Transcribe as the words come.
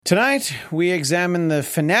Tonight, we examine the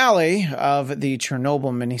finale of the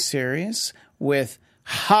Chernobyl miniseries with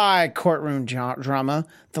high courtroom drama,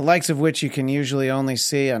 the likes of which you can usually only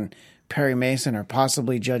see on Perry Mason or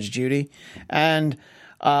possibly Judge Judy. And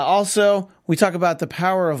also, we talk about the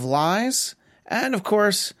power of lies and, of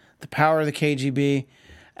course, the power of the KGB.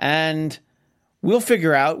 And we'll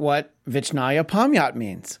figure out what Vichnaya Pamyat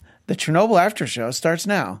means. The Chernobyl After Show starts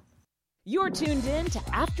now. You're tuned in to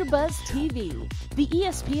AfterBuzz TV, the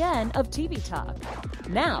ESPN of TV talk.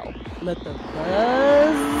 Now, let the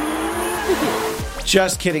buzz begin.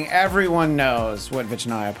 Just kidding. Everyone knows what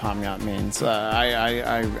Vichnaya Pamyat means.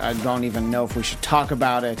 I don't even know if we should talk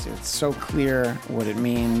about it. It's so clear what it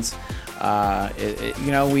means.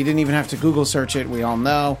 We didn't even have to Google search it. We all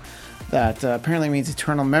know that apparently means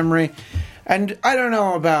eternal memory. And I don't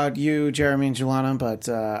know about you, Jeremy and Julana, but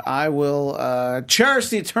I will cherish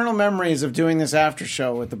the eternal memories of doing this after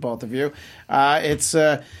show with the both of you. It's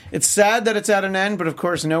sad that it's at an end, but of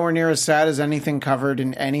course nowhere near as sad as anything covered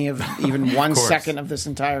in any of even 1 second of this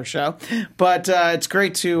entire show. But it's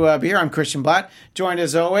great to be here. I'm Christian Blatt, joined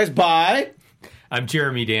as always by... I'm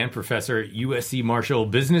Jeremy Dan, professor at USC Marshall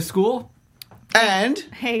Business School. And...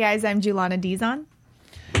 Hey guys, I'm Julana Dizon.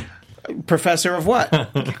 Professor of what?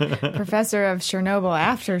 Professor of Chernobyl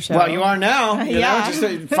After Show. Well, you are now. You Yeah. know,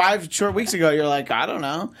 just 5 short weeks ago, you're like, I don't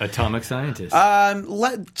know. Atomic scientist.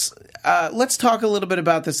 Let's talk a little bit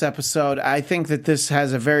about this episode. I think that this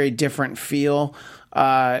has a very different feel.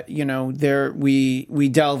 We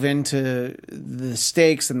delve into the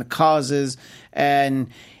stakes and the causes, and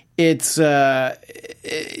it's there's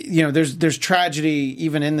tragedy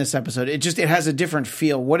even in this episode. It has a different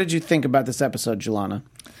feel. What did you think about this episode, Julana?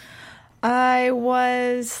 I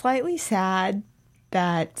was slightly sad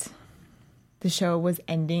that the show was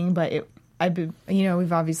ending, but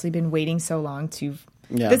we've obviously been waiting so long to.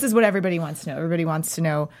 Yeah. This is what everybody wants to know. Everybody wants to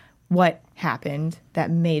know what happened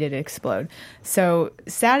that made it explode. So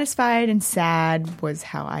satisfied and sad was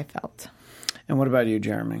how I felt. And what about you,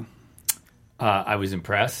 Jeremy? I was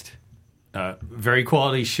impressed. Very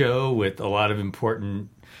quality show with a lot of important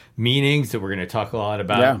meanings that we're going to talk a lot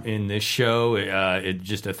about in this show.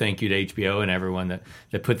 Just a thank you to HBO and everyone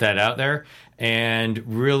that put that out there. And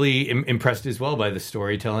really impressed as well by the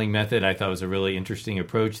storytelling method. I thought it was a really interesting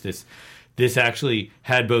approach. This actually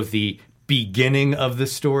had both the beginning of the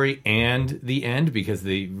story and the end, because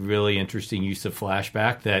the really interesting use of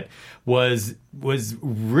flashback that was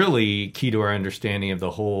really key to our understanding of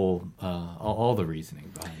the whole, all the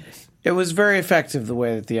reasoning behind this. It was very effective the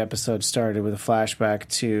way that the episode started with a flashback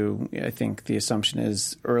to, I think the assumption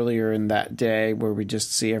is earlier in that day, where we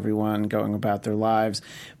just see everyone going about their lives,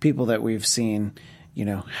 people that we've seen,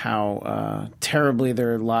 how terribly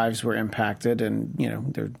their lives were impacted. And,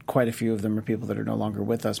 there are quite a few of them are people that are no longer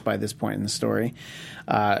with us by this point in the story.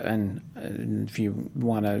 And if you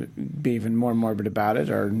want to be even more morbid about it,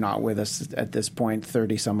 are not with us at this point,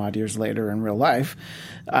 30 some odd years later in real life.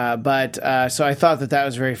 So I thought that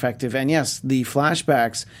was very effective. And yes, the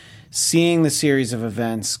flashbacks, seeing the series of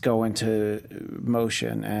events go into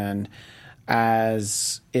motion, and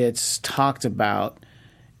as it's talked about,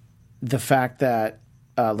 the fact that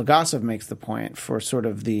Legasov makes the point for sort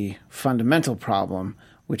of the fundamental problem,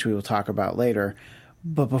 which we will talk about later.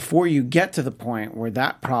 But before you get to the point where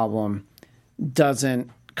that problem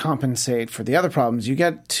doesn't compensate for the other problems, you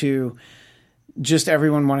get to just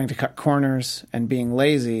everyone wanting to cut corners and being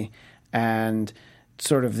lazy, and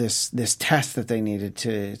sort of this test that they needed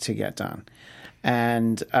to get done.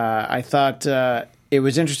 And I thought it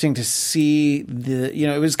was interesting to see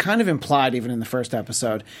it was kind of implied even in the first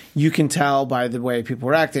episode. You can tell by the way people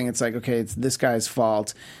were acting. It's like, okay, it's this guy's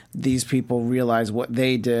fault. These people realize what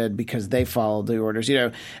they did because they followed the orders,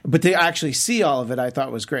 but they actually see all of it. I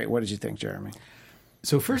thought was great. What did you think, Jeremy?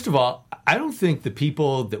 So first of all, I don't think the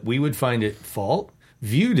people that we would find at fault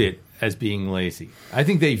viewed it as being lazy. I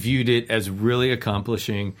think they viewed it as really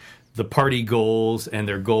accomplishing the party goals and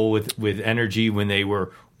their goal with energy when they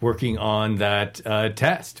were working on that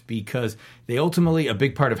test, because they ultimately, a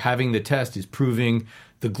big part of having the test is proving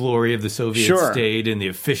the glory of the Soviet state and the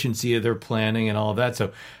efficiency of their planning and all of that.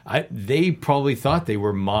 So they probably thought they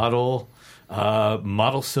were model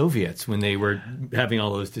Soviets when they were having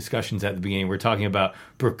all those discussions at the beginning. We're talking about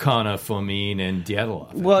Burkhanov, Fomin, and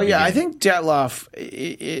Dyatlov. Well, yeah, I think Dyatlov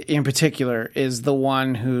in particular is the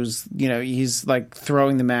one who's, he's like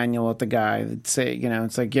throwing the manual at the guy that say,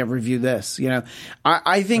 it's like, yeah, review this.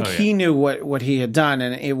 I think he knew what he had done,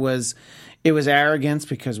 and it was arrogance,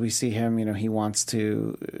 because we see him, he wants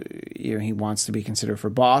to be considered for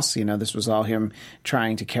boss. This was all him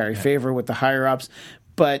trying to carry favor with the higher ups,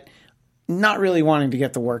 but not really wanting to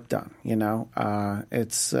get the work done.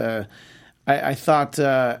 I thought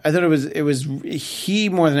it was he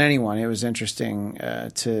more than anyone. It was interesting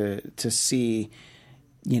to see,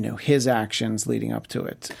 his actions leading up to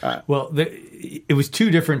it. It was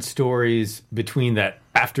two different stories between that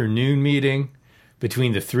afternoon meeting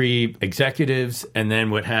between the three executives and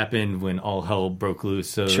then what happened when all hell broke loose.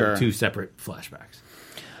 So Sure. Two separate flashbacks.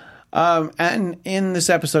 And in this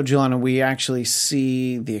episode, Julana, we actually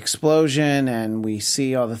see the explosion and we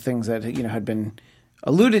see all the things that, had been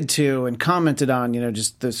alluded to and commented on,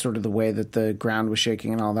 just the sort of the way that the ground was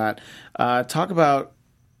shaking and all that. Talk about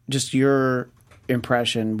just your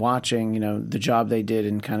impression watching, the job they did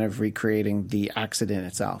in kind of recreating the accident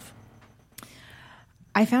itself.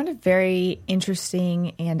 I found it very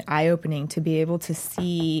interesting and eye-opening to be able to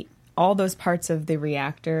see all those parts of the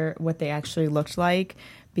reactor, what they actually looked like,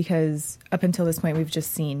 because up until this point, we've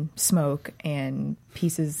just seen smoke and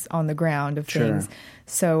pieces on the ground of things.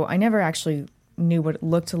 So I never actually knew what it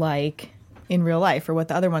looked like in real life or what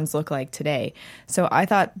the other ones look like today. So I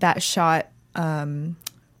thought that shot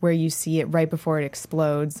where you see it right before it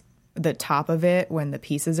explodes, the top of it when the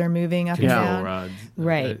pieces are moving up and down. Control rods.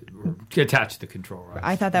 Right. Attached to the control rods.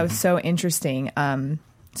 I thought that was so interesting.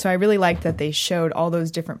 So I really liked that they showed all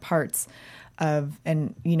those different parts of,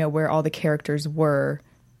 and where all the characters were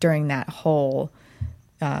during that whole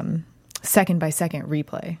second by second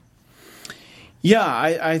replay. Yeah,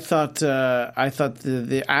 I thought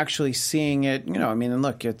the actually seeing it, and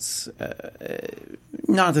look, it's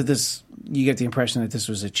not that you get the impression that this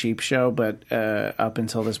was a cheap show, but up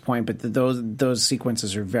until this point, but those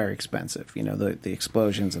sequences are very expensive, the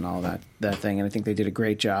explosions and all that thing, and I think they did a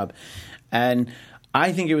great job, and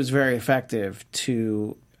I think it was very effective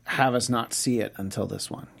to have us not see it until this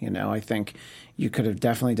one. I think you could have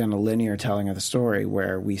definitely done a linear telling of the story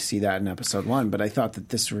where we see that in episode 1, but I thought that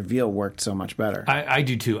this reveal worked so much better. I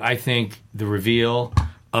do too. I think the reveal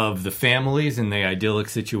of the families and the idyllic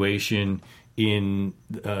situation in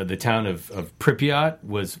the town of Pripyat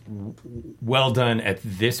was well done at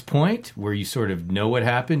this point, where you sort of know what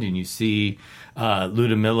happened and you see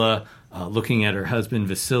Ludmilla looking at her husband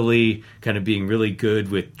Vasily, kind of being really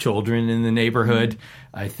good with children in the neighborhood.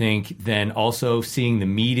 I think then also seeing the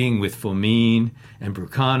meeting with Fomin and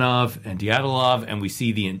Brukhanov and Dyatlov, and we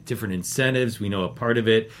see the different incentives. We know a part of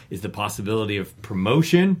it is the possibility of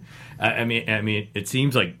promotion. I mean, it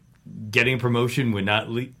seems like getting promotion would not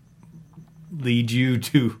lead you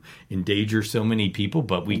to endanger so many people,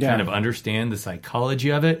 but we kind of understand the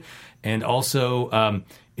psychology of it. And also, an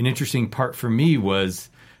interesting part for me was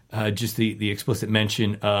just the explicit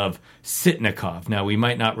mention of Sitnikov. Now, we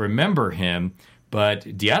might not remember him, but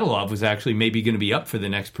Dyatlov was actually maybe going to be up for the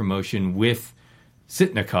next promotion with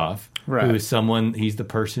Sitnikov, who is he's the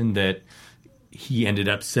person that he ended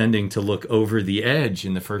up sending to look over the edge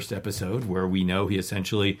in the first episode, where we know he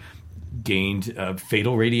essentially gained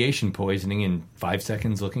fatal radiation poisoning in 5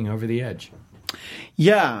 seconds looking over the edge.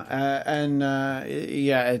 Yeah,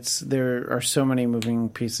 there are so many moving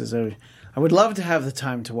pieces. I would love to have the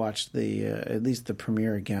time to watch at least the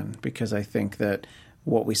premiere again, because I think that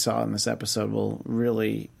what we saw in this episode will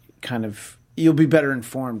really you'll be better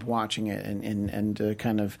informed watching it and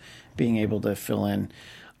kind of being able to fill in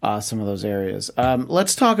some of those areas.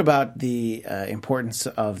 Let's talk about the importance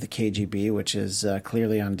of the KGB, which is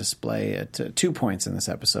clearly on display at 2 points in this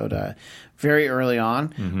episode. Very early on,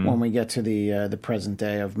 when we get to the present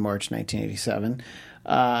day of March 1987.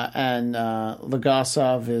 And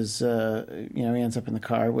Legasov is, he ends up in the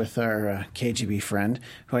car with our KGB friend,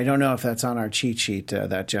 who I don't know if that's on our cheat sheet,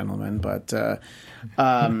 that gentleman, but but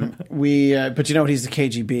he's the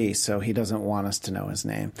KGB, so he doesn't want us to know his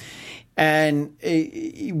name. And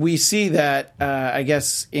we see that, I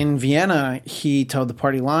guess, in Vienna, he toed the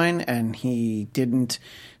party line and he didn't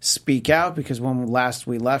speak out, because when last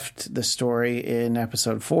we left the story in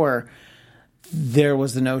episode 4, there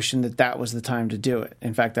was the notion that was the time to do it.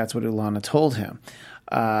 In fact, that's what Ulana told him.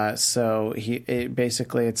 So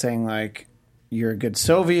it's saying, like, you're a good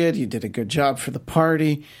Soviet, you did a good job for the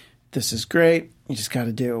party, this is great, you just got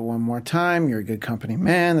to do it one more time, you're a good company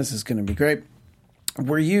man, this is going to be great.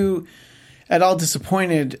 Were you at all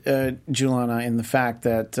disappointed, Julana, in the fact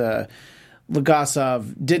that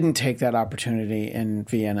Legasov didn't take that opportunity in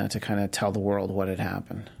Vienna to kind of tell the world what had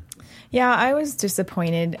happened? Yeah, I was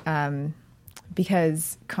disappointed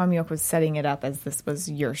because Kamyuk was setting it up as this was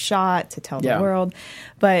your shot to tell the world.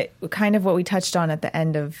 But kind of what we touched on at the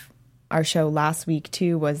end of our show last week,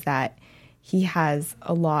 too, was that he has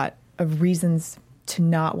a lot of reasons to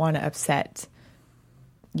not want to upset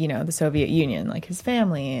the Soviet Union, like his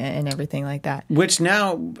family and everything like that. Which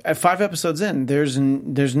now, at 5 episodes in, there's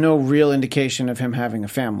no real indication of him having a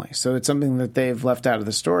family. So it's something that they've left out of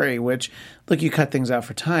the story, which, look, you cut things out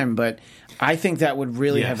for time, but I think that would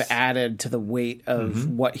really have added to the weight of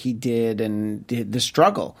what he did and the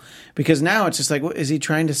struggle. Because now it's just like, is he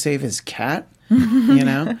trying to save his cat?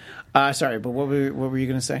 Sorry, but what were you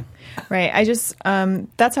going to say? Right. I just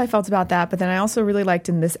that's how I felt about that. But then I also really liked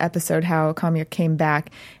in this episode how Kamyuk came back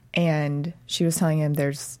and she was telling him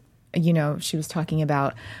she was talking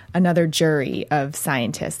about another jury of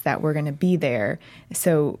scientists that were going to be there.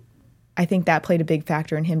 So I think that played a big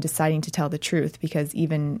factor in him deciding to tell the truth, because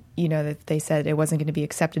even, that they said it wasn't going to be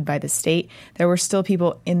accepted by the state, there were still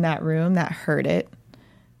people in that room that heard it.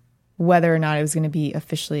 Whether or not it was going to be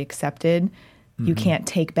officially accepted, you can't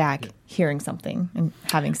take back hearing something and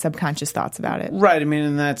having subconscious thoughts about it. Right. I mean,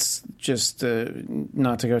 and that's just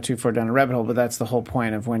not to go too far down a rabbit hole, but that's the whole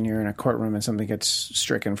point of when you're in a courtroom and something gets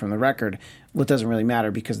stricken from the record. Well, it doesn't really matter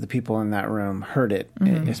because the people in that room heard it,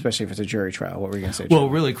 especially if it's a jury trial. What were you going to say, Jim? Well,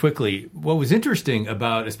 really quickly, what was interesting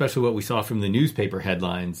about, especially what we saw from the newspaper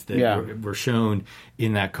headlines that were shown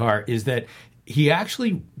in that car, is that he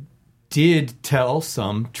actually did tell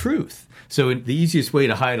some truth. So the easiest way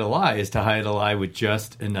to hide a lie is to hide a lie with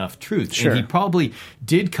just enough truth. Sure. And he probably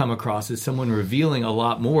did come across as someone revealing a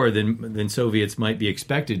lot more than Soviets might be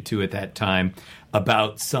expected to at that time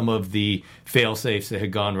about some of the fail-safes that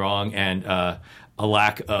had gone wrong and a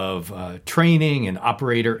lack of training and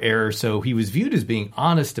operator error. So he was viewed as being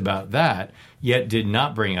honest about that, yet did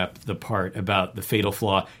not bring up the part about the fatal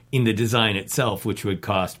flaw in the design itself, which would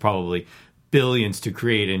cost probably billions to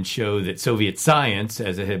create and show that Soviet science,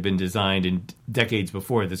 as it had been designed in decades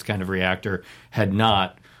before this kind of reactor, had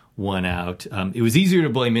not won out. It was easier to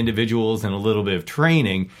blame individuals and a little bit of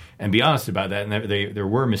training and be honest about that. And there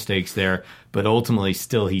were mistakes there, but ultimately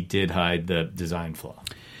still he did hide the design flaw.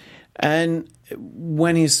 And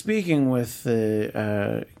when he's speaking with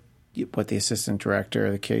the assistant director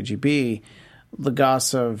of the KGB,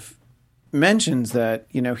 Legasov mentions that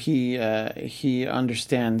he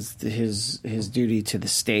understands his duty to the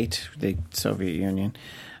state, the Soviet Union,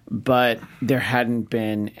 but there hadn't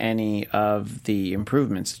been any of the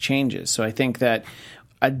improvements, changes. So I think that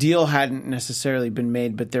a deal hadn't necessarily been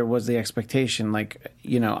made, but there was the expectation.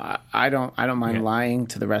 I don't mind lying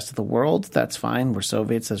to the rest of the world. That's fine. We're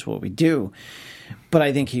Soviets. That's what we do. But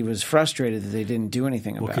I think he was frustrated that they didn't do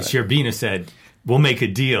anything about it. Because Sherbina said, "We'll make a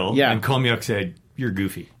deal," and Kamyuk said, "You're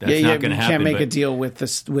goofy. That's not going to happen." You can't make a deal with the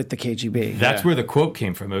KGB. That's where the quote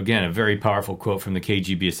came from. Again, a very powerful quote from the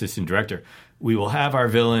KGB assistant director. "We will have our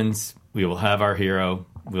villains. We will have our hero.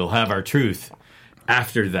 We will have our truth.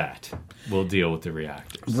 After that, we'll deal with the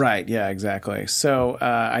reactors." Right. Yeah, exactly. So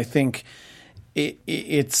I think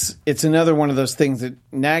it's another one of those things that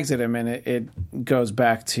nags at him, and it goes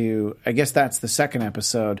back to, I guess that's the second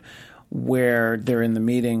episode, where they're in the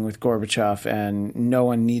meeting with Gorbachev and no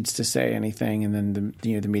one needs to say anything, and then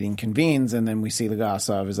the meeting convenes, and then we see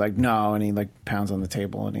Legasov is like, no, and he pounds on the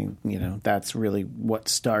table, and he that's really what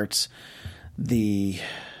starts the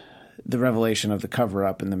revelation of the cover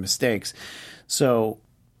up and the mistakes. So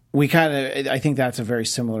we I think that's a very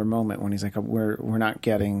similar moment when he's like, we're not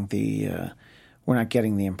getting the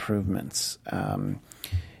improvements.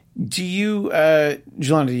 Do you,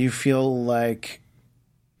 Jelena, do you feel like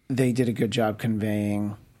they did a good job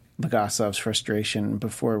conveying Legasov's frustration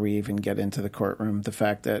before we even get into the courtroom? The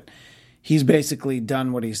fact that he's basically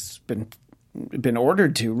done what he's been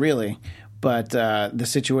ordered to, really, but the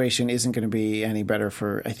situation isn't going to be any better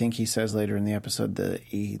for, I think he says later in the episode, the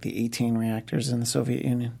 18 reactors in the Soviet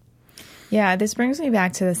Union. Yeah, this brings me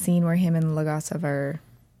back to the scene where him and Legasov are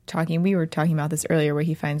talking. We were talking about this earlier, where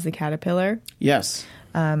he finds the caterpillar. Yes.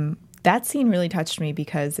 That scene really touched me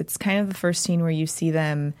because it's kind of the first scene where you see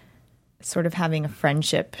them sort of having a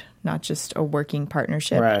friendship, not just a working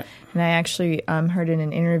partnership. Right. And I actually heard in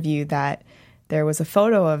an interview that there was a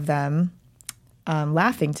photo of them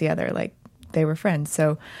laughing together, like they were friends.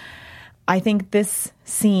 So I think this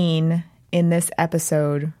scene in this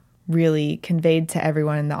episode really conveyed to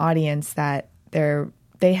everyone in the audience that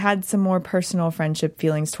they had some more personal friendship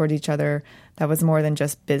feelings towards each other that was more than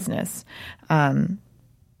just business.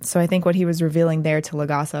 So I think what he was revealing there to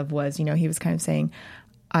Legasov was, he was kind of saying,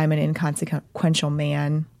 I'm an inconsequential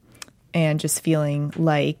man, and just feeling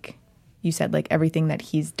like, you said, like everything that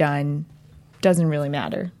he's done doesn't really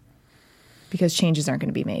matter because changes aren't going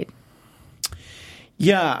to be made.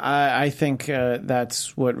 Yeah, I think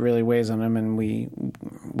that's what really weighs on him, and we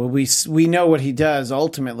know what he does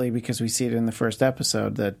ultimately because we see it in the first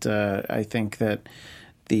episode. That I think that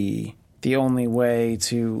the the only way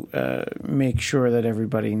to make sure that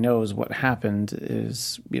everybody knows what happened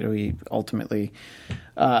is, he ultimately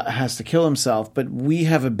has to kill himself. But we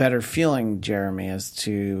have a better feeling, Jeremy, as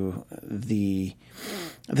to the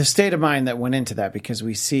state of mind that went into that, because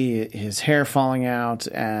we see his hair falling out,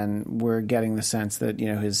 and we're getting the sense that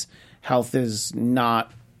his health is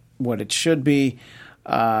not what it should be.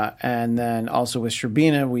 And then also with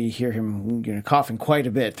Sherbina, we hear him coughing quite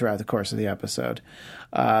a bit throughout the course of the episode.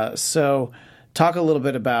 So talk a little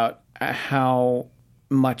bit about how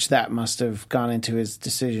much that must have gone into his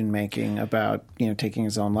decision making about taking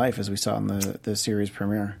his own life, as we saw in the series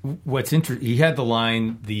premiere. What's interesting, he had the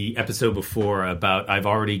line the episode before about, "I've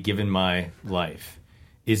already given my life.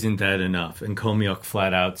 Isn't that enough?" And Komiok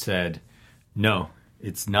flat out said, "No,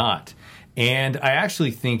 it's not." And I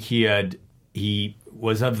actually think he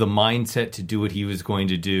was of the mindset to do what he was going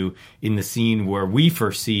to do in the scene where we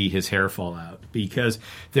first see his hair fall out, because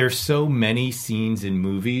there's so many scenes in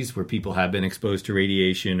movies where people have been exposed to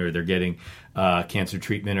radiation or they're getting cancer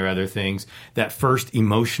treatment or other things. That first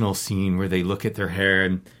emotional scene where they look at their hair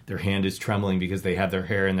and their hand is trembling because they have their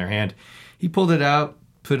hair in their hand. He pulled it out,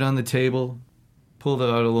 put it on the table, pulled out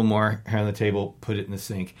a little more hair on the table, put it in the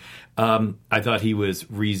sink. I thought he was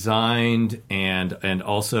resigned and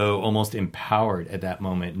also almost empowered at that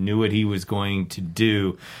moment, knew what he was going to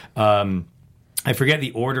do. I forget the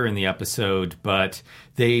order in the episode, but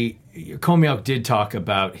Komiok did talk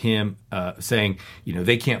about him saying,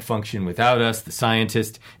 they can't function without us, the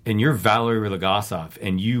scientist, and you're Valery Legasov,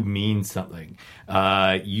 and you mean something.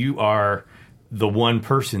 You are the one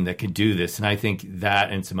person that could do this. And I think that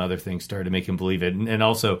and some other things started to make him believe it. And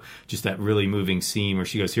also just that really moving scene where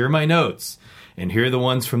she goes, "Here are my notes, and here are the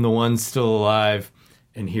ones from the ones still alive,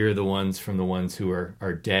 and here are the ones from the ones who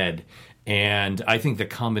are dead." And I think the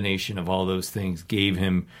combination of all those things gave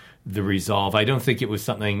him the resolve. I don't think it was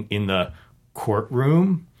something in the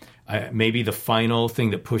courtroom. Maybe the final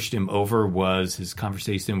thing that pushed him over was his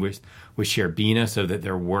conversation with Sherbina, so that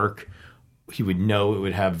their work, he would know it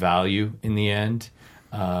would have value in the end.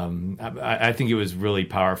 I think it was really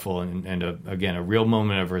powerful and again, a real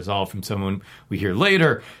moment of resolve from someone we hear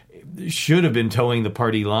later should have been towing the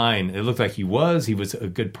party line. It looked like he was a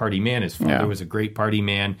good party man. His father was a great party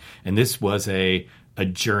man. And this was a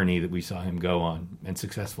journey that we saw him go on and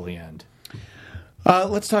successfully end.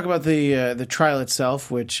 Let's talk about the trial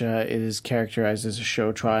itself, which it is characterized as a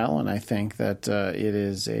show trial, and I think that it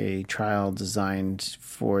is a trial designed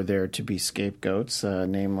for there to be scapegoats,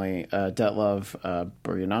 namely Dyatlov,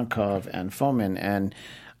 Buryankov, and Fomin. And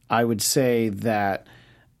I would say that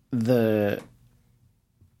the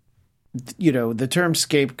term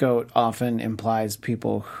scapegoat often implies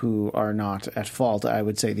people who are not at fault. I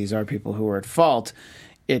would say these are people who are at fault.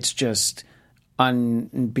 It's just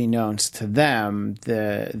unbeknownst to them,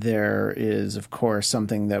 there is, of course,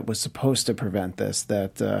 something that was supposed to prevent this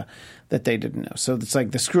that they didn't know. So it's like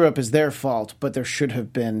the screw up is their fault, but there should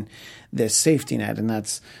have been this safety net, and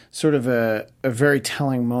that's sort of a very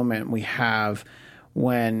telling moment we have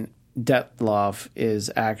when Dyatlov is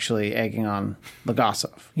actually egging on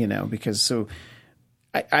Legasov, because so.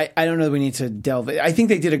 I don't know that we need to delve. I think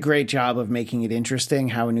they did a great job of making it interesting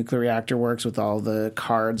how a nuclear reactor works with all the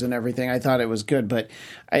cards and everything. I thought it was good, but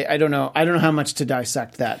I don't know. I don't know how much to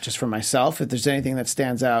dissect that just for myself. If there's anything that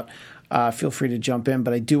stands out, feel free to jump in.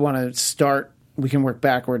 But I do want to start. We can work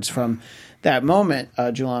backwards from that moment,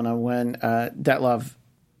 Julana, when Dyatlov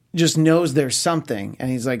just knows there's something, and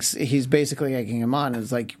he's basically egging him on. And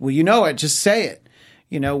it's like, well, you know it. Just say it.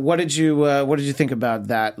 What did you think about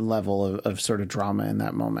that level of sort of drama in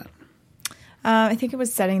that moment? I think it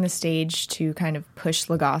was setting the stage to kind of push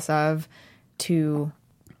Legasov to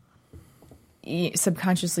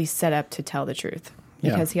subconsciously set up to tell the truth,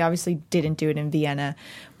 because he obviously didn't do it in Vienna,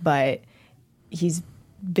 but he's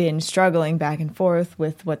been struggling back and forth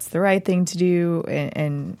with what's the right thing to do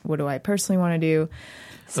and what do I personally want to do.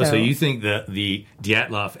 So you think that the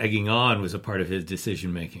Dyatlov egging on was a part of his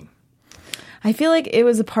decision making? I feel like it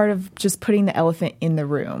was a part of just putting the elephant in the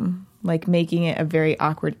room, like making it a very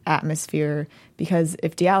awkward atmosphere, because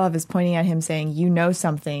if Dyatlov is pointing at him saying, you know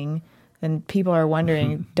something, then people are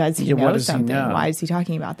wondering, does he know something? Why is he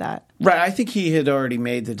talking about that? Right. I think he had already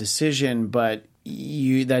made the decision, but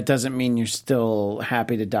that doesn't mean you're still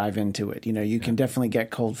happy to dive into it. You can definitely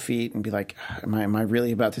get cold feet and be like, am I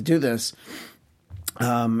really about to do this?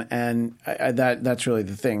 And that's really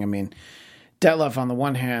the thing. I mean, Dyatlov, on the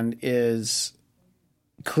one hand, is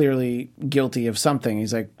clearly guilty of something.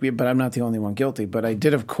 He's like, but I'm not the only one guilty. But I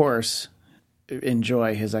did, of course,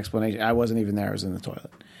 enjoy his explanation. I wasn't even there. I was in the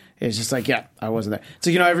toilet. It's just like, yeah, I wasn't there.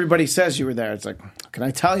 So, everybody says you were there. It's like, can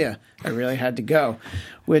I tell you? I really had to go.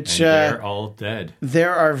 Which they're all dead.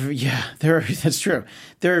 That's true.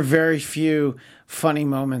 There are very few funny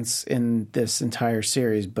moments in this entire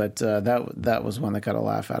series, but that was one that got a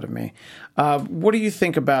laugh out of me. What do you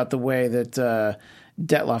think about the way that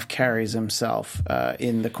Detloff carries himself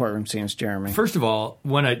in the courtroom scenes, Jeremy? First of all, I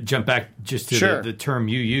want to jump back just to the term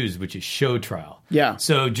you used, which is show trial. Yeah.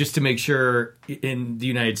 So just to make sure, in the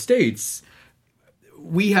United States,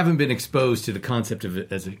 we haven't been exposed to the concept of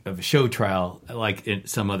a show trial like in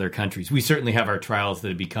some other countries. We certainly have our trials that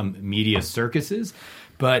have become media circuses,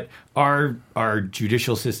 but our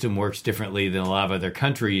judicial system works differently than a lot of other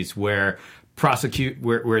countries where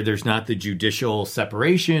where there's not the judicial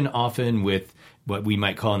separation often with what we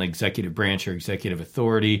might call an executive branch or executive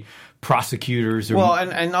authority, prosecutors.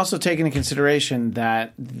 And also take into consideration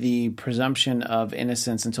that the presumption of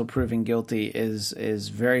innocence until proven guilty is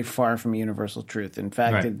very far from universal truth. In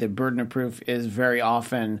fact, the burden of proof is very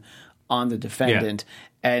often on the defendant,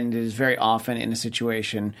 and it is very often in a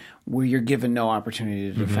situation where you're given no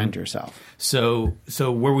opportunity to defend yourself. So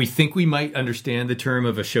where we think we might understand the term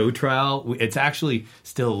of a show trial, it's actually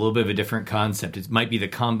still a little bit of a different concept. It might be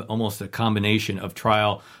almost a combination of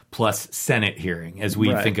trial plus Senate hearing, as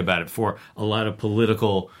we think about it, for a lot of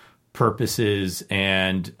political purposes,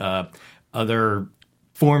 and other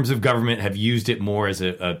forms of government have used it more as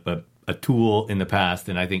a tool in the past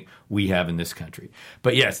than I think we have in this country.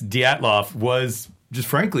 But yes, Dyatlov was just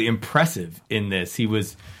frankly impressive in this. He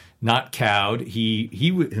was not cowed. He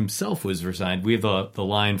himself was resigned. We have the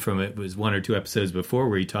line from it was 1 or 2 episodes before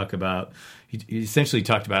where he essentially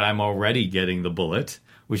talked about, I'm already getting the bullet,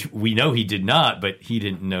 which we know he did not, but he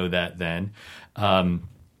didn't know that then.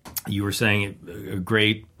 You were saying a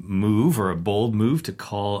great move or a bold move to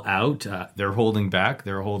call out. They're holding back.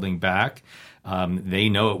 They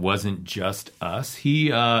know it wasn't just us.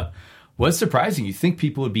 He was surprising. You think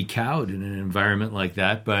people would be cowed in an environment like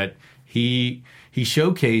that, but he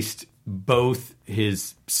showcased both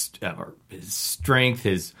his strength,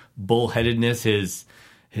 his bullheadedness,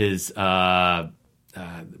 his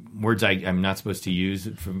words I'm not supposed to use.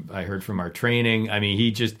 I heard from our training. I mean,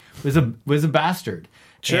 he just was a bastard.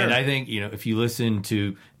 Sure. And I think if you listen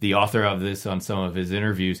to the author of this on some of his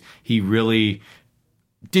interviews, he really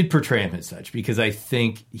did portray him as such, because I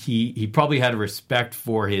think he probably had a respect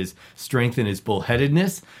for his strength and his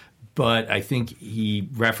bullheadedness, but I think he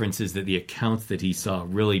references that the accounts that he saw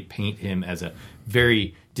really paint him as a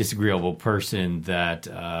very disagreeable person that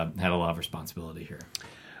had a lot of responsibility here.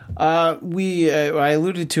 I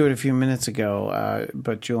alluded to it a few minutes ago,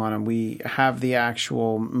 but Juliana, we have the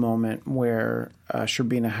actual moment where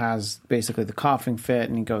Sherbina has basically the coughing fit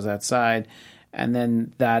and he goes outside, and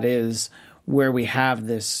then that is where we have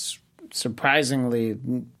this surprisingly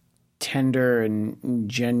tender and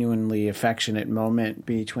genuinely affectionate moment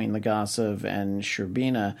between Legasov and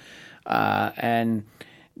Sherbina, and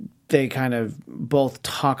they kind of both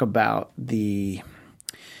talk about the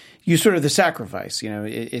sacrifice.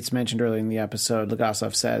 It's mentioned earlier in the episode.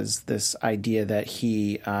 Legasov says this idea that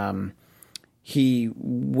he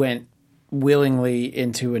went willingly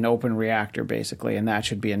into an open reactor, basically, and that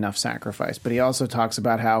should be enough sacrifice. But he also talks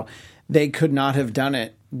about how they could not have done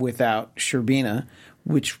it without Sherbina,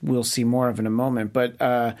 which we'll see more of in a moment. But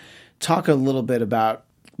talk a little bit about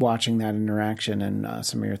watching that interaction and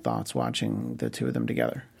some of your thoughts watching the two of them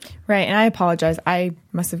together. Right, and I apologize. I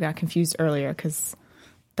must have got confused earlier because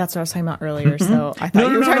that's what I was talking about earlier. So I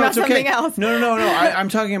thought you were talking about something else. No. I'm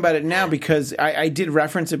talking about it now because I did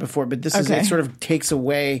reference it before, but this is it sort of takes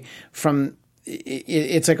away from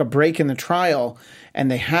it's like a break in the trial,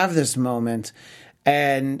 and they have this moment,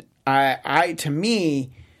 and to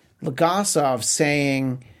me, Legasov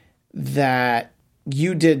saying that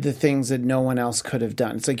you did the things that no one else could have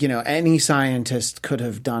done. It's like, any scientist could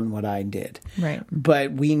have done what I did. Right.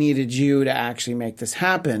 But we needed you to actually make this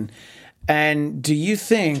happen. And do you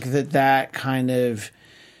think that kind of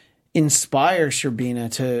inspires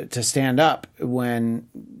Sherbina to stand up when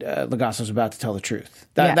Legasov's about to tell the truth?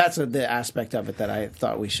 That's the aspect of it that I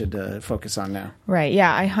thought we should focus on now. Right.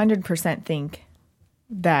 Yeah, I 100% think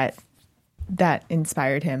that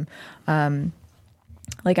inspired him.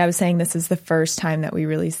 Like I was saying, this is the first time that we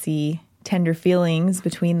really see tender feelings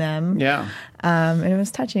between them. Yeah. And it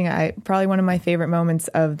was touching. Probably one of my favorite moments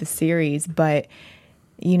of the series. But,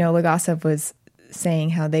 Legasov was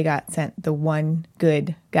saying how they got sent the one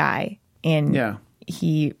good guy. And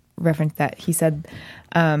he referenced that. He said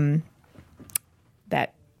that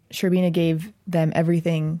Sherbina gave them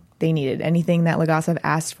everything they needed. Anything that Legasov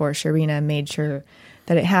asked for, Sherbina made sure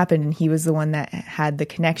it happened, and he was the one that had the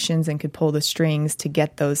connections and could pull the strings to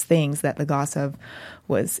get those things that Legasov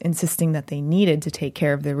was insisting that they needed to take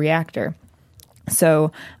care of the reactor.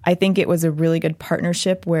 So I think it was a really good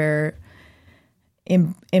partnership where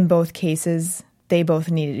in both cases, they both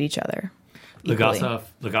needed each other.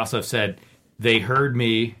 Legasov said, they heard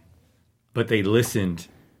me, but they listened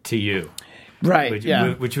to you.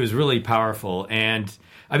 Right, which was really powerful. And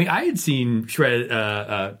I mean, I had seen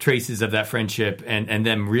traces of that friendship and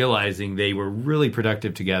them realizing they were really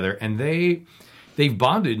productive together. And they've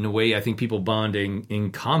bonded in a way I think people bonding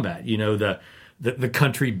in combat. You know, the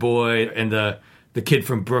country boy and the kid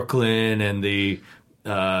from Brooklyn and the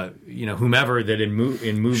whomever that in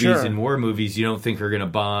movies and war movies you don't think are going to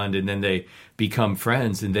bond, and then they become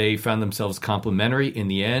friends, and they found themselves complementary in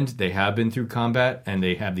the end. They have been through combat, and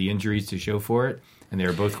they have the injuries to show for it, and they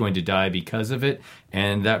are both going to die because of it,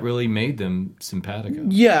 and that really made them simpatico.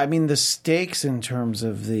 Yeah, I mean, the stakes in terms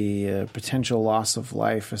of the potential loss of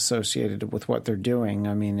life associated with what they're doing,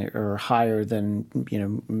 I mean, are higher than,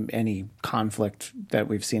 any conflict that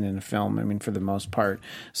we've seen in a film, I mean, for the most part.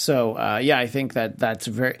 So, I think that's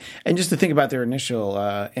very... And just to think about their initial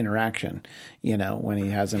interaction, when he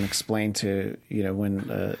has him explain to, when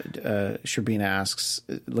Sherbina asks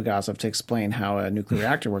Legasov to explain how a nuclear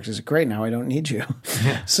reactor works, he says, great, now I don't need you.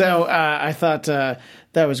 So I thought...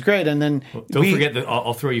 that was great, and then don't forget that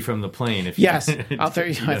I'll throw you from the plane. I'll throw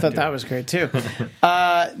you. I thought that was great too.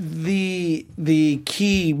 The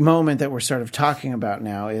key moment that we're sort of talking about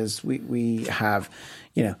now is we have,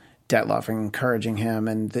 Detloff encouraging him,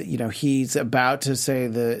 and he's about to say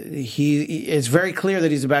it's very clear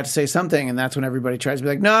that he's about to say something, and that's when everybody tries to be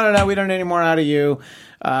like, no, we don't need any more out of you.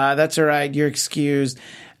 That's all right, you're excused,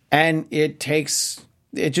 and it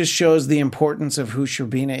just shows the importance of who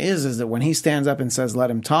Sherbina is that when he stands up and says,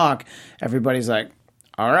 let him talk, everybody's like,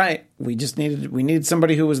 all right, we needed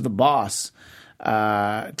somebody who was the boss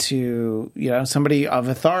somebody of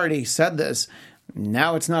authority said this.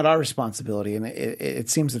 Now it's not our responsibility. And it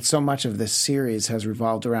seems that so much of this series has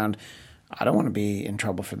revolved around, I don't want to be in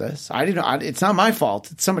trouble for this. It's not my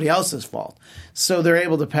fault. It's somebody else's fault. So they're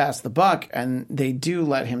able to pass the buck, and they do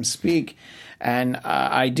let him speak. And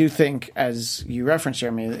I do think, as you referenced,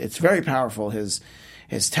 Jeremy, it's very powerful, his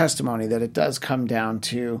testimony, that it does come down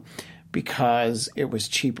to because it was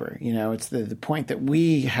cheaper. It's the point that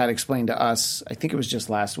we had explained to us, I think it was just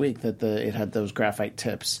last week, that it had those graphite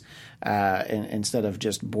tips instead of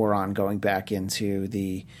just boron going back into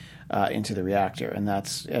the reactor,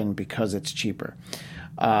 and because it's cheaper.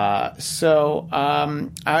 I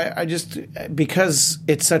just, because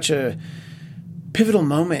it's such a pivotal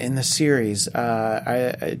moment in the series,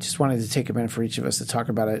 I just wanted to take a minute for each of us to talk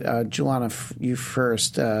about it. Julana, you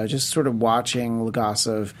first. Just sort of watching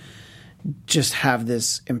Legasov just have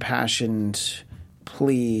this impassioned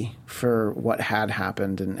plea for what had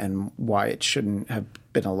happened and why it shouldn't have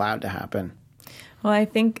been allowed to happen. Well, I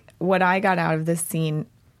think what I got out of this scene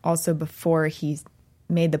also before he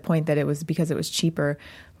made the point that it was because it was cheaper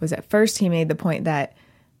was, at first he made the point that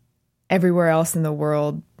everywhere else in the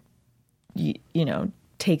world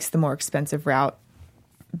takes the more expensive route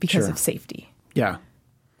because of safety. Yeah.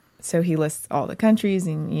 So he lists all the countries,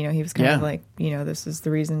 and, he was kind of like, this is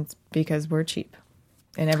the reason, because we're cheap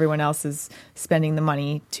and everyone else is spending the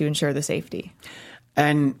money to ensure the safety.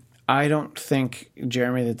 And I don't think,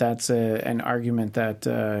 Jeremy, that's an argument that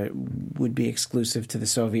would be exclusive to the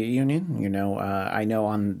Soviet Union. I know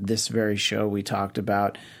on this very show we talked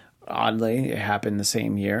about, oddly, it happened the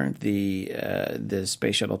same year, the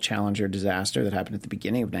Space Shuttle Challenger disaster that happened at the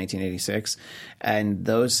beginning of 1986, and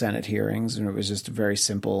those Senate hearings, and it was just a very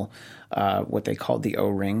simple, what they called the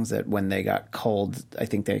O-rings, that when they got cold, I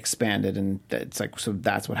think they expanded, and it's like, so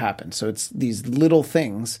that's what happened. So it's these little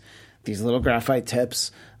things, these little graphite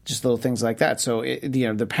tips, just little things like that. So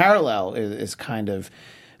the parallel is kind of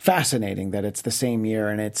fascinating, that it's the same year,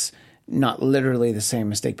 and it's not literally the same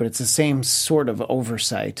mistake, but it's the same sort of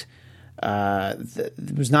oversight.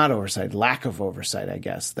 It was not oversight, lack of oversight, I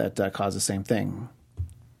guess, that caused the same thing.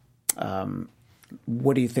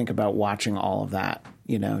 What do you think about watching all of that?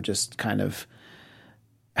 Just kind of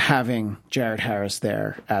having Jared Harris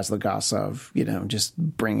there as Legasov, just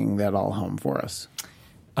bringing that all home for us.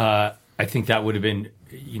 I think that would have been,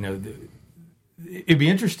 it'd be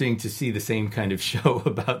interesting to see the same kind of show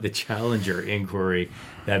about the Challenger inquiry.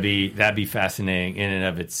 That'd be fascinating in and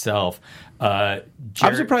of itself. I'm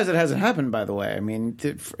surprised it hasn't happened, by the way. I mean,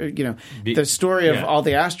 the story of all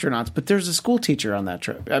the astronauts, but there's a school teacher on that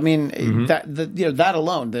trip. I mean, that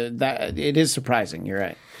alone, that it is surprising.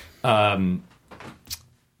 You're right.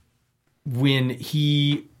 When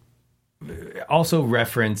he also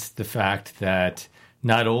referenced the fact that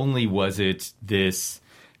not only was it this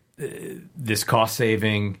cost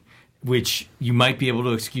saving, which you might be able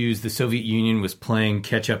to excuse, the Soviet Union was playing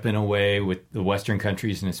catch up in a way with the Western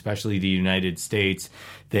countries and especially the United States.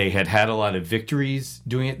 They had a lot of victories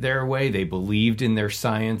doing it their way. They believed in their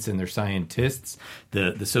science and their scientists.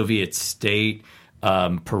 The Soviet state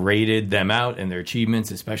paraded them out and their achievements,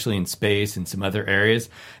 especially in space and some other areas.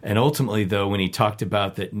 And ultimately, though, when he talked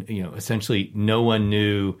about that, essentially no one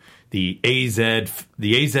knew the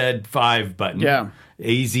AZ5 button. Yeah.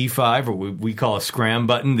 AZ5, or we call a scram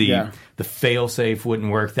button, the fail-safe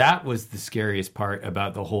wouldn't work. That was the scariest part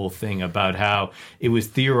about the whole thing, about how it was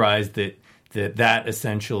theorized that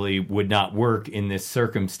essentially would not work in this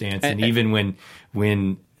circumstance. And even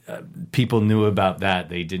when people knew about that,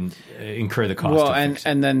 they didn't incur the cost of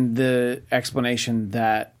fixing. And then the explanation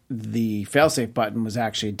that the failsafe button was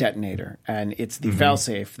actually a detonator, and it's the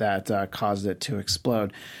failsafe that caused it to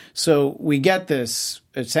explode. So we get this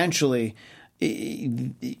essentially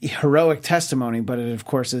heroic testimony, but it of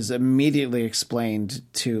course is immediately explained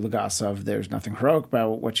to Legasov. There's nothing heroic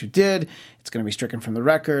about what you did. It's going to be stricken from the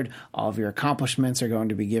record. All of your accomplishments are going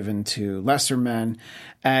to be given to lesser men,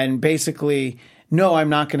 and basically, no, I'm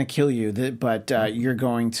not going to kill you, but you're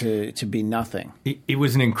going to be nothing. It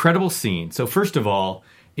was an incredible scene. So first of all,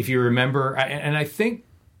 if you remember, and I think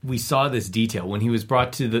we saw this detail when he was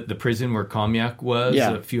brought to the prison where Khomyak was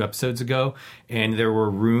a few episodes ago, and there were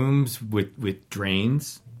rooms with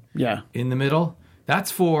drains in the middle. That's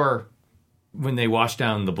for when they wash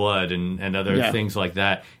down the blood and other things like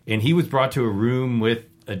that. And he was brought to a room with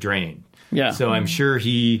a drain. Yeah. So I'm sure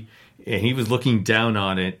he was looking down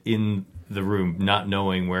on it in the room, not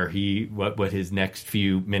knowing what his next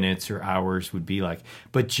few minutes or hours would be like.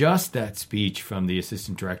 But just that speech from the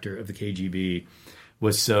assistant director of the KGB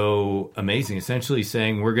was so amazing, essentially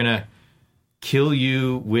saying, we're going to kill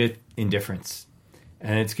you with indifference.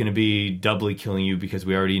 And it's going to be doubly killing you because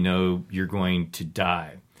we already know you're going to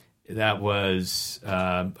die. That was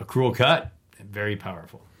a cruel cut, very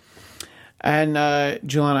powerful. And,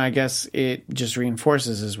 Juliana, I guess it just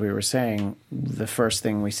reinforces, as we were saying, the first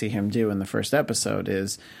thing we see him do in the first episode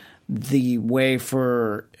is the way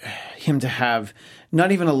for him to have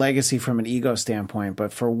not even a legacy from an ego standpoint,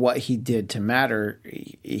 but for what he did to matter.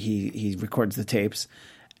 He records the tapes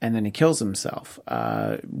and then he kills himself.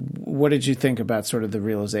 What did you think about sort of the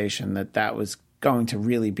realization that was going to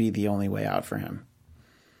really be the only way out for him?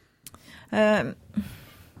 It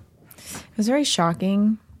was very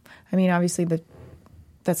shocking. I mean, obviously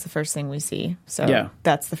that's the first thing we see. So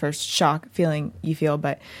that's the first shock feeling you feel.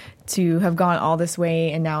 But to have gone all this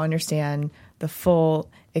way and now understand the full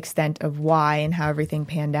extent of why and how everything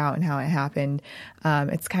panned out and how it happened,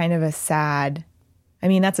 it's kind of a sad,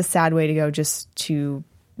 that's a sad way to go, just to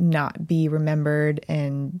not be remembered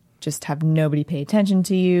and just have nobody pay attention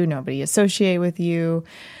to you, nobody associate with you.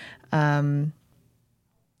 And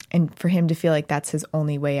for him to feel like that's his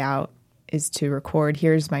only way out is to record,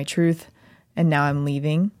 here's my truth, and now I'm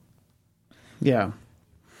leaving. Yeah.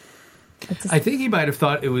 I think he might have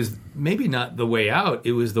thought it was maybe not the way out.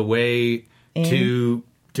 It was the way to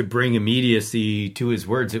bring immediacy to his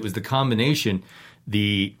words. It was the combination,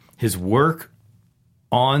 his work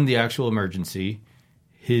on the actual emergency,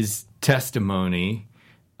 his testimony,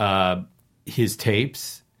 his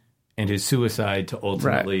tapes, and his suicide to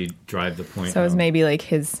ultimately drive the point. So it was maybe like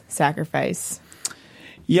his sacrifice.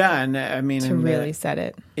 Yeah, and to really set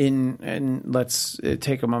it. And let's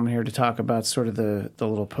take a moment here to talk about sort of the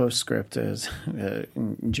little postscript, as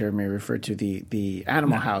Jeremy referred to the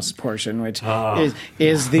Animal House portion, which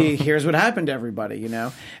is the here's what happened to everybody,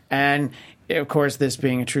 and of course, this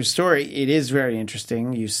being a true story, it is very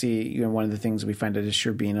interesting. You see, one of the things we find out is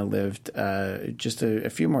Sherbina lived just a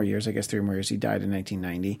few more years, I guess 3 more years. He died in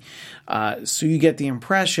 1990, so you get the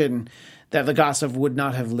impression that Legasov would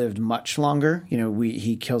not have lived much longer.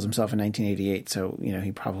 He kills himself in 1988, so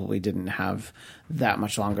he probably didn't have that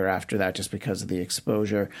much longer after that, just because of the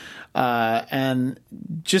exposure. And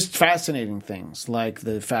just fascinating things, like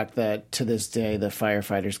the fact that to this day the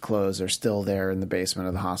firefighters' clothes are still there in the basement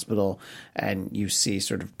of the hospital, and you see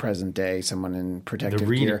sort of present day someone in protective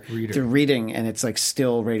gear, they're reading, and it's like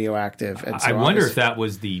still radioactive. And so I wonder if that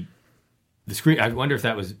was the screen. I wonder if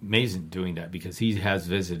that was Mazin doing that, because he has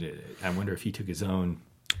visited it. I wonder if he took his own.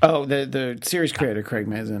 Oh, the series creator, Craig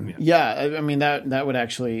Mazin. Yeah, that would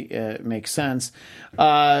actually make sense.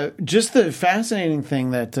 Just the fascinating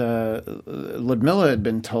thing that Ludmilla had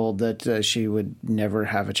been told that she would never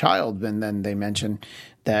have a child, and then they mentioned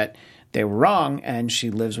that they were wrong, and she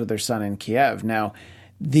lives with her son in Kiev. Now,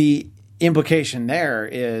 the implication there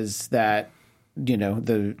is that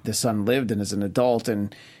the son lived and is an adult,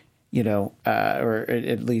 and or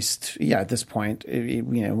at least, at this point,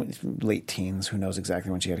 late teens, who knows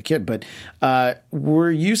exactly when she had a kid. But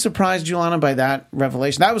were you surprised, Julana, by that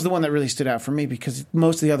revelation? That was the one that really stood out for me, because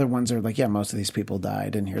most of the other ones are like, most of these people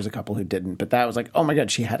died, and here's a couple who didn't. But that was like, oh my God,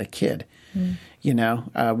 she had a kid.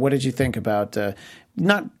 What did you think about,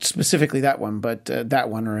 not specifically that one, but that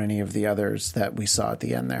one or any of the others that we saw at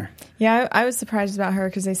the end there? Yeah, I was surprised about her,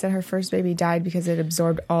 because they said her first baby died because it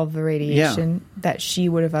absorbed all the radiation that she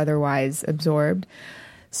would have otherwise absorbed.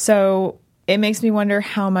 So it makes me wonder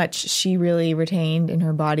how much she really retained in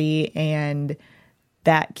her body, and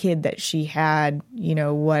that kid that she had,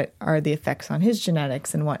 what are the effects on his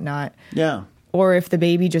genetics and whatnot. Yeah. Or if the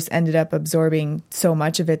baby just ended up absorbing so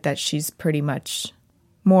much of it that she's pretty much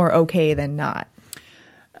more okay than not.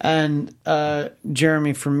 And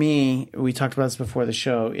Jeremy, for me, we talked about this before the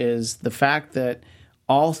show, is the fact that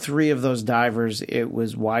all three of those divers, it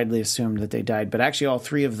was widely assumed that they died, but actually all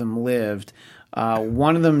three of them lived.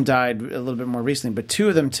 One of them died a little bit more recently, but two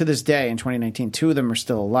of them, to this day in 2019, two of them are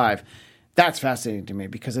still alive. That's fascinating to me,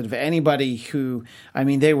 because of anybody who,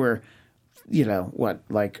 they were,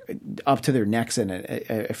 up to their necks in it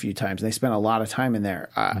a few times. They spent a lot of time in there.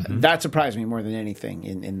 That surprised me more than anything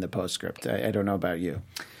in the postscript. I don't know about you.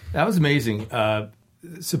 That was amazing.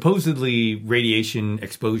 Supposedly, radiation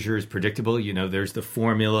exposure is predictable. There's the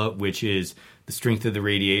formula, which is the strength of the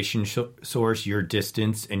radiation source, your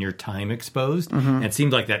distance, and your time exposed. And it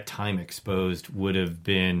seemed like that time exposed would have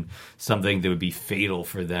been something that would be fatal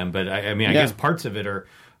for them. But I guess parts of it are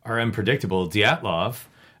unpredictable. Dyatlov,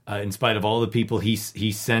 in spite of all the people he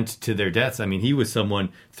sent to their deaths, he was someone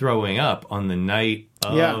throwing up on the night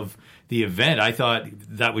of the event. I thought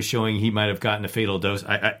that was showing he might have gotten a fatal dose.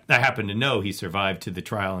 I happen to know he survived to the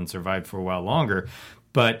trial and survived for a while longer.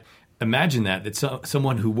 But imagine that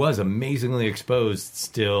someone who was amazingly exposed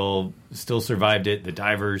still survived it, the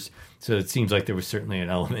divers. So it seems like there was certainly an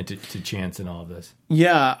element to chance in all of this.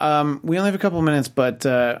 Yeah, we only have a couple of minutes, but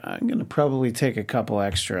I'm going to probably take a couple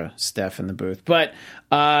extra, Steph, in the booth. But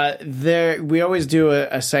we always do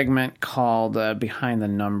a segment called Behind the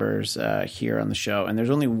Numbers here on the show, and there's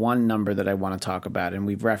only one number that I want to talk about, and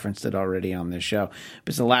we've referenced it already on this show.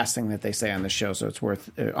 But it's the last thing that they say on the show, so it's worth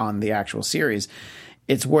on the actual series.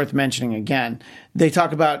 It's worth mentioning again. They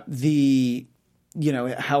talk about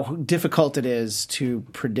how difficult it is to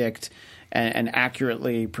predict and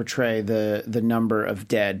accurately portray the number of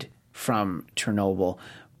dead from Chernobyl.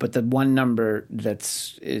 But the one number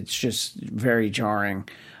it's just very jarring.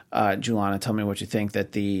 Julana, tell me what you think,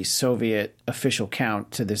 that the Soviet official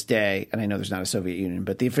count to this day, and I know there's not a Soviet Union,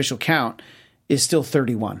 but the official count is still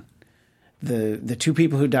 31. The two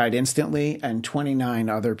people who died instantly and 29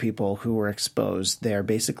 other people who were exposed there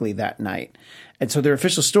basically that night. And so their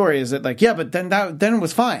official story is that but then it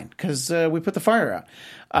was fine because we put the fire out.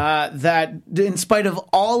 That in spite of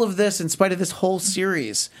all of this, in spite of this whole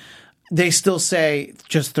series, they still say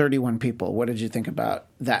just 31 people. What did you think about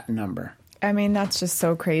that number? That's just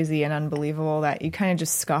so crazy and unbelievable that you kind of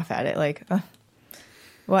just scoff at it.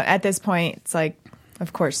 Well, at this point, it's like,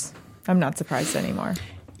 of course, I'm not surprised anymore.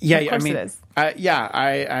 Yeah, of course it is.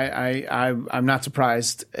 I'm not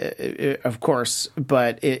surprised, of course,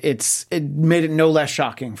 but it made it no less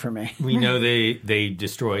shocking for me. We know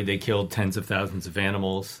they killed tens of thousands of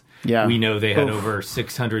animals. Yeah. We know they had over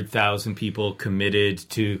 600,000 people committed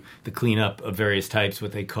to the cleanup of various types,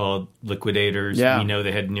 what they called liquidators. Yeah. We know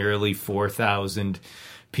they had nearly 4,000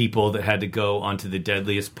 people that had to go onto the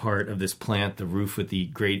deadliest part of this plant, the roof with the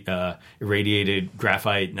great irradiated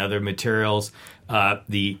graphite and other materials.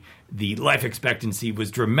 The life expectancy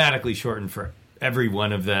was dramatically shortened for every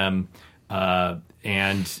one of them,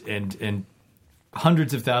 and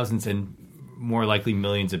hundreds of thousands and more likely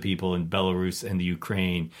millions of people in Belarus and the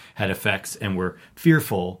Ukraine had effects and were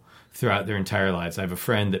fearful throughout their entire lives. I have a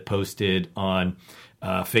friend that posted on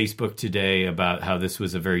Facebook today about how this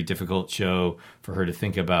was a very difficult show for her to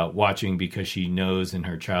think about watching, because she knows in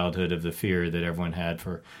her childhood of the fear that everyone had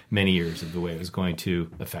for many years of the way it was going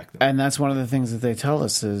to affect them. And that's one of the things that they tell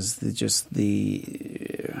us is I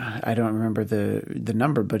don't remember the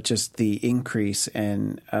number, but just the increase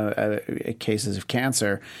in cases of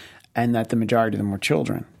cancer, and that the majority of them were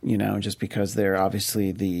children, just because they're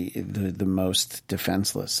obviously the most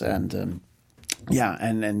defenseless. And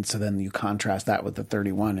and so then you contrast that with the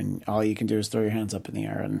 31, and all you can do is throw your hands up in the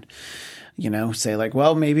air and, say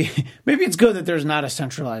maybe it's good that there's not a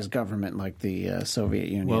centralized government like the Soviet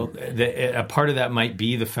Union. Well, a part of that might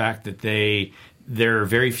be the fact that they There are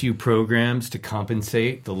very few programs to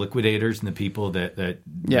compensate the liquidators and the people that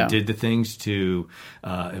did the things to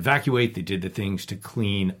evacuate. They did the things to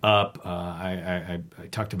clean up. I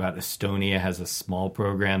talked about Estonia has a small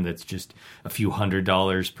program that's just a few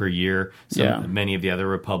 $100s per year. So many of the other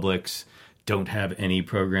republics don't have any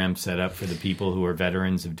program set up for the people who are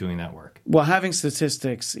veterans of doing that work. Well, having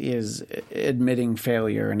statistics is admitting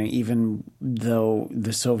failure, and even though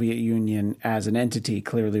the Soviet Union as an entity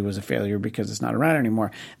clearly was a failure because it's not around anymore,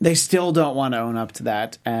 they still don't want to own up to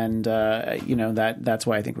that, and that's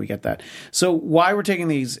why I think we get that. So why we're taking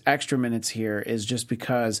these extra minutes here is just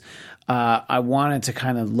because I wanted to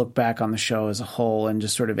kind of look back on the show as a whole and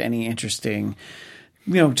just sort of any interesting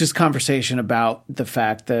just conversation about the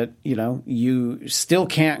fact that, you still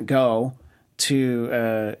can't go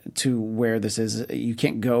to where this is. You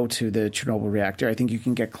can't go to the Chernobyl reactor. I think you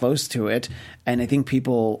can get close to it. And I think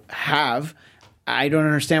people have. I don't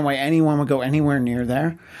understand why anyone would go anywhere near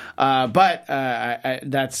there. But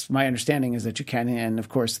that's my understanding is that you can. And of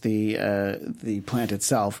course, the plant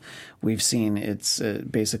itself, we've seen it's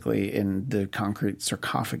basically in the concrete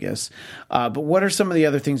sarcophagus. But what are some of the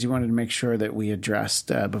other things you wanted to make sure that we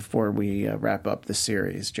addressed before we wrap up the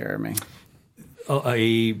series, Jeremy?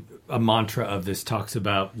 A mantra of this talks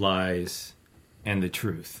about lies and the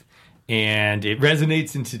truth. And it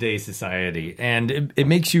resonates in today's society. And it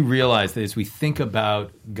makes you realize that as we think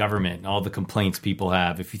about government and all the complaints people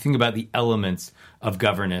have, if you think about the elements of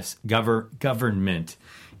government,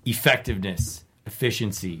 effectiveness,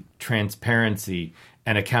 efficiency, transparency,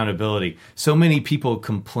 and accountability. So many people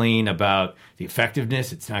complain about the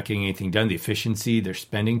effectiveness, it's not getting anything done, the efficiency, they're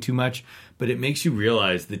spending too much. But it makes you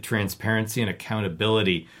realize that transparency and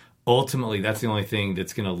accountability, ultimately, that's the only thing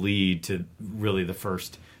that's going to lead to really the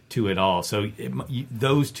first to it all. So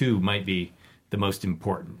those two might be the most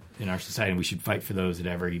important in our society, and we should fight for those at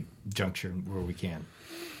every juncture where we can.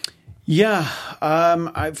 Yeah.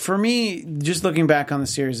 For me, just looking back on the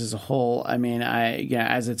series as a whole, I mean,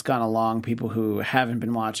 as it's gone along, people who haven't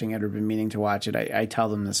been watching it or been meaning to watch it, I tell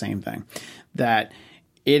them the same thing, that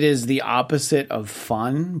it is the opposite of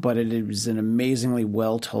fun, but it is an amazingly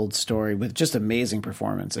well-told story with just amazing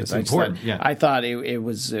performances. It's important. I thought it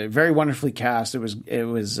was very wonderfully cast. It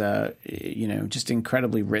was just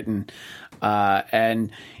incredibly written,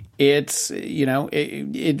 and it's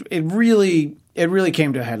it really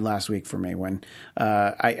came to a head last week for me when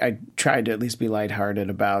I tried to at least be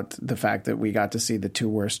lighthearted about the fact that we got to see the two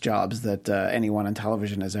worst jobs that anyone on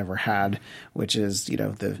television has ever had, which is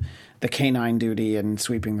the canine duty and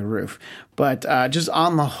sweeping the roof. But just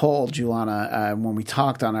on the whole, Julana, when we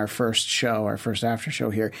talked on our first after show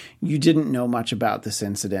here, you didn't know much about this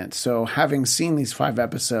incident. So having seen these 5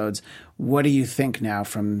 episodes, what do you think now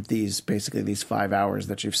from these 5 hours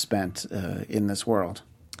that you've spent in this world?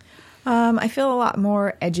 I feel a lot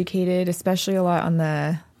more educated, especially a lot on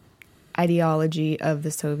the ideology of the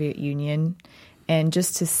Soviet Union. And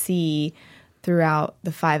just to see throughout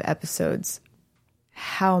the 5 episodes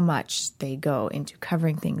how much they go into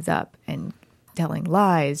covering things up and telling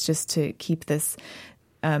lies just to keep this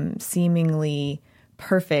seemingly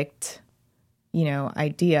perfect,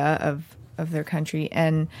 idea of their country.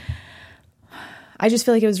 And I just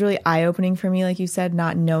feel like it was really eye-opening for me, like you said,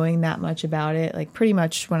 not knowing that much about it. Like pretty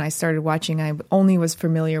much when I started watching, I only was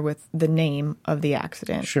familiar with the name of the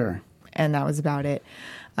accident. Sure. And that was about it.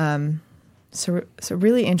 So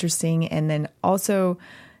really interesting. And then also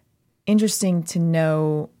interesting to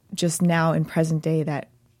know just now in present day that,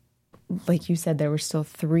 like you said, there were still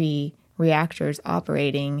 3 reactors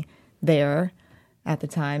operating there at the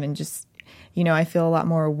time. And just, I feel a lot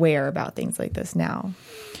more aware about things like this now.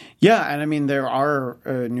 Yeah, and I mean, there are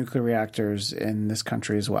nuclear reactors in this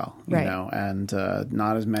country as well, right. And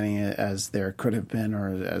not as many as there could have been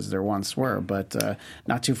or as there once were, but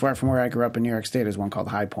not too far from where I grew up in New York State is one called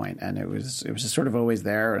High Point, and it was just sort of always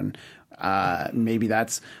there, and maybe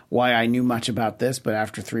that's why I knew much about this, but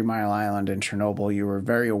after 3 Mile Island and Chernobyl, you were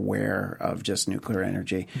very aware of just nuclear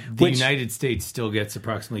energy. The United States still gets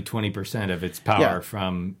approximately 20% of its power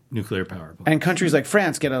from nuclear power plants. And countries like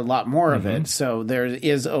France get a lot more of it, so there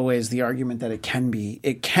is always the argument that it can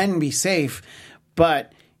be safe,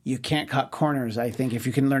 but you can't cut corners. I think if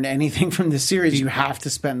you can learn anything from this series, you have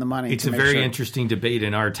to spend the money. It's a very interesting debate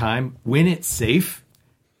in our time. When it's safe...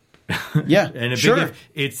 Yeah, and sure.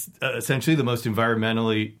 It's essentially the most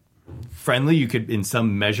environmentally friendly you could in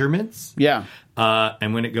some measurements. Yeah.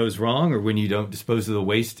 And when it goes wrong or when you don't dispose of the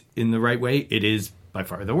waste in the right way, it is by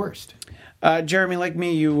far the worst. Jeremy, like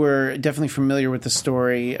me, you were definitely familiar with the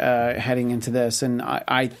story heading into this, and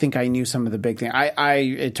I think I knew some of the big things.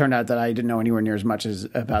 It turned out that I didn't know anywhere near as much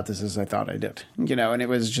about this as I thought I did, and it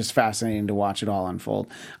was just fascinating to watch it all unfold.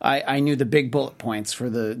 I knew the big bullet points for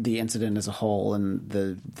the incident as a whole and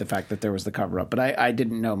the fact that there was the cover-up, but I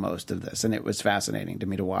didn't know most of this, and it was fascinating to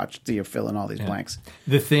me to watch, to fill in all these blanks.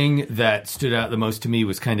 The thing that stood out the most to me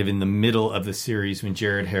was kind of in the middle of the series when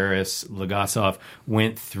Jared Harris, Legasov,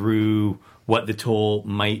 went through what the toll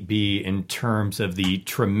might be in terms of the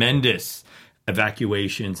tremendous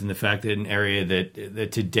evacuations and the fact that an area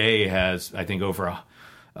that today has, I think, over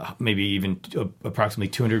maybe even approximately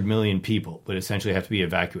 200 million people would essentially have to be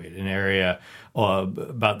evacuated. An area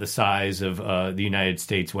about the size of the United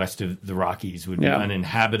States west of the Rockies would be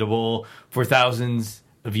uninhabitable for thousands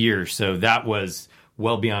of years. So that was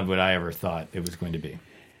well beyond what I ever thought it was going to be.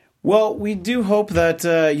 Well, we do hope that,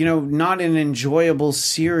 not an enjoyable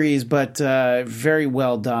series, but very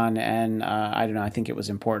well done. And I don't know, I think it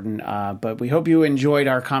was important. But we hope you enjoyed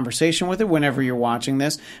our conversation with it whenever you're watching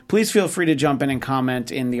this. Please feel free to jump in and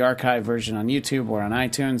comment in the archive version on YouTube or on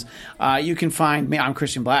iTunes. You can find me, I'm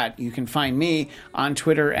Christian Blatt. You can find me on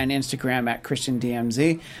Twitter and Instagram at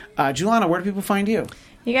ChristianDMZ. Julana, where do people find you?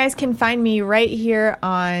 You guys can find me right here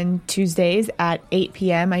on Tuesdays at 8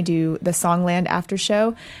 p.m. I do the Songland After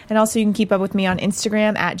Show. And also you can keep up with me on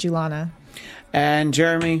Instagram at Julana. And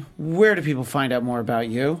Jeremy, where do people find out more about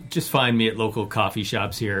you? Just find me at local coffee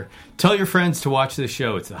shops here. Tell your friends to watch this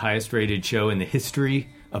show. It's the highest rated show in the history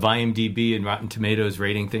of IMDb and Rotten Tomatoes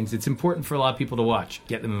rating things. It's important for a lot of people to watch.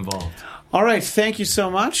 Get them involved. All right. Thank you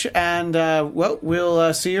so much. And,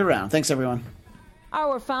 we'll see you around. Thanks, everyone.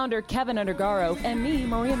 Our founder, Kevin Undergaro, and me,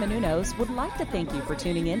 Maria Menounos, would like to thank you for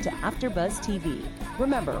tuning in to AfterBuzz TV.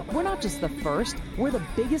 Remember, we're not just the first, we're the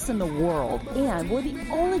biggest in the world, and we're the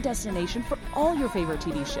only destination for all your favorite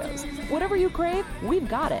TV shows. Whatever you crave, we've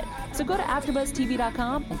got it. So go to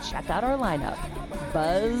AfterBuzzTV.com and check out our lineup.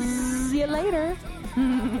 Buzz you later.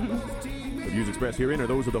 The views expressed herein are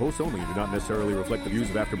those of the hosts only and do not necessarily reflect the views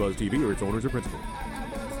of AfterBuzz TV or its owners or principals.